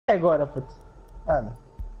Agora, puto. Anda.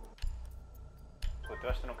 Puto, eu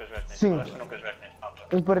acho que tu nunca jogaste neste. Sim. Eu acho que tu nunca jogaste neste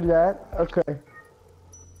mapa. Emparelhar, ok.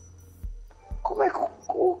 Como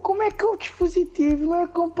é que o dispositivo não é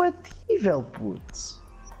compatível, putz?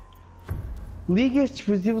 Liga este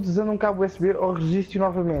dispositivo usando um cabo USB ou registre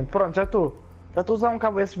novamente. Pronto, já estou. Já estou a usar um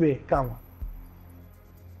cabo USB, calma.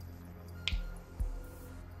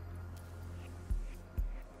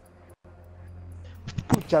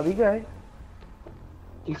 Putz, já liguei.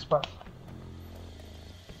 O que se passa?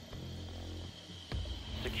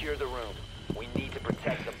 Secure the room. We need to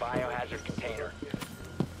protect the biohazard container.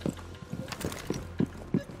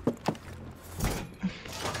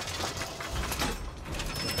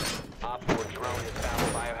 Op 4 drone has found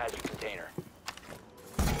the biohazard container.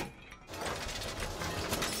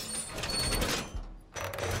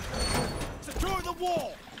 Secure the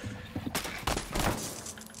wall!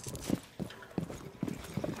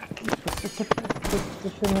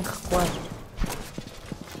 Deixa-me recuar.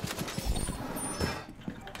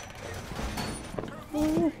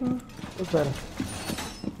 Espera.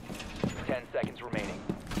 10 seconds remaining.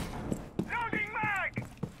 Loading mag!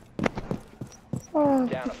 Down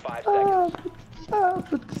to 5 seconds.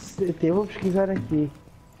 Putz, até vou pesquisar aqui.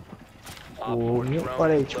 Op 4 drone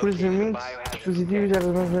Olha aí, has located the desprezamento, biohazard dispositivos de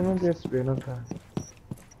container. armazenamento USB, não está.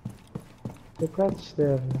 Teclado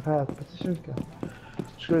externo, rápido, deixa-me cá.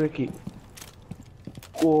 Escolha aqui.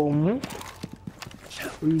 Como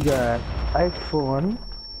ligar iPhone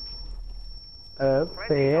a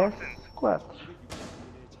PS4.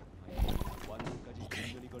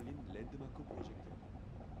 오케이. 걸린 랜드마크 프로젝트.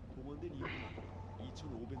 동원된 인구는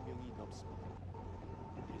 2,500명이 넘습니다.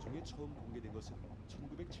 대중에 처음 공개된 것은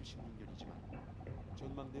 1976년이지만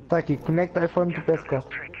전망대는 Está aqui, conecta iPhone to PS4.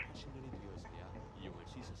 80년이 되었어야 이용할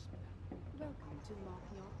수 있었습니다. Welcome to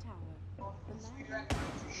Markyoff Tower. The landing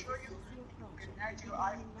is a social project begun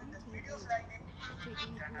in 1980, taking into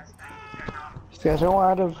Este gajo é um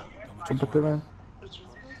árabe. Completamente.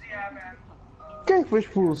 Quem é que foi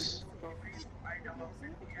expulso?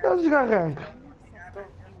 É o desgarranco.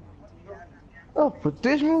 Oh, puto, tu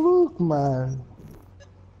és maluco, mano.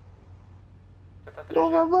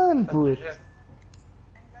 Não dá bem, puto.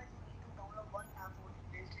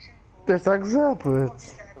 Tu estás a gozar, puto.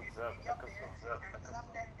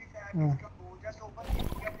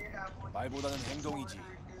 말보다는 행동이지.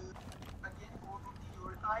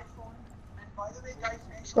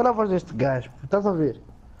 Olha a voz deste gajo, puto. Estás a ver?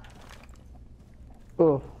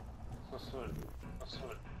 Oh. Sou surdo. Sou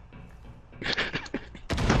surdo.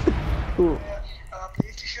 Oh.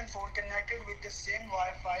 PlayStation 4 connected with the same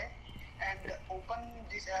Wi-Fi and open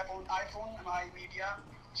this app on iPhone, my media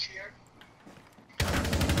share.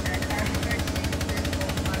 And after I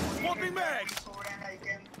see Swapping mag! and I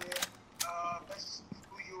can press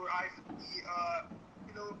to your iPhone,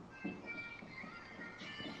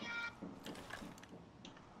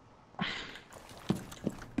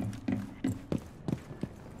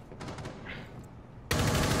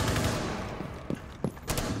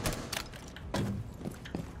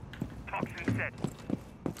 Toxin set.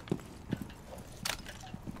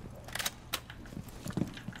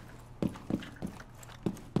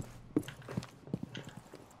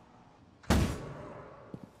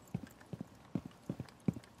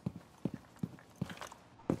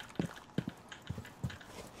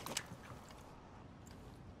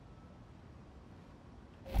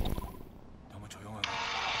 너무 조용하게.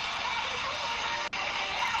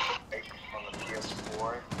 on the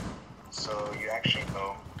PS4, so you actually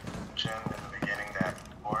know Jim in the beginning that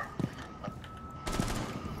before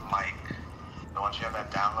mic. So once you have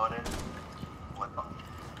that downloaded,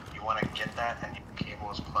 you want to get that and your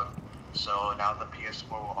cable is plugged. So now the PS4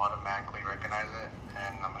 will automatically recognize it,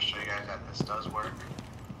 and I'm gonna show you guys that this does work.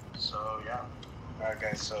 So yeah, alright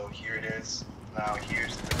guys. So here it is. Now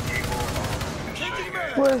here's the cable. I'm gonna show you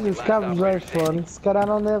guys Pois, os cabos do iPhone, se calhar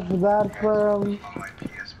não deve dar para on my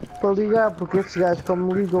PS4. para ligar, porque estes gajos,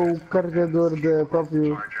 como ligam o carregador da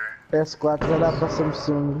próprio PS4, já dá para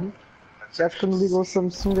Samsung. Já quando ligam o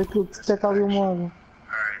Samsung, aquilo detecta ali o modo.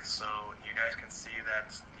 Alright, so you guys can see that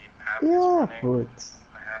the app Yeah, is running. putz.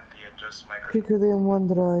 I have the adjust Por que microphone. que eu dei um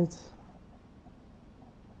Android?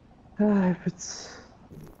 Ai, putz.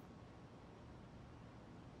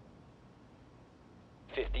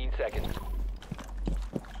 15 seconds.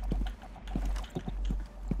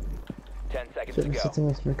 10 seconds Deixa to eu ver se eu go.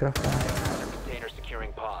 tenho esse microfone. Biohazard container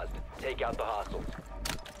securing paused. Take out the hostiles.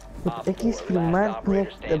 É que isso primeiro tinha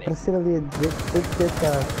que aparecer ali a dizer que foi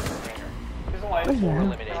detectado. Fiz live. Pois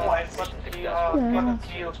não. Fiz live. Bota aqui, ó. Bota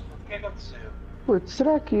aqui. O que aconteceu? Putz,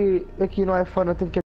 será que aqui no iPhone eu tenho que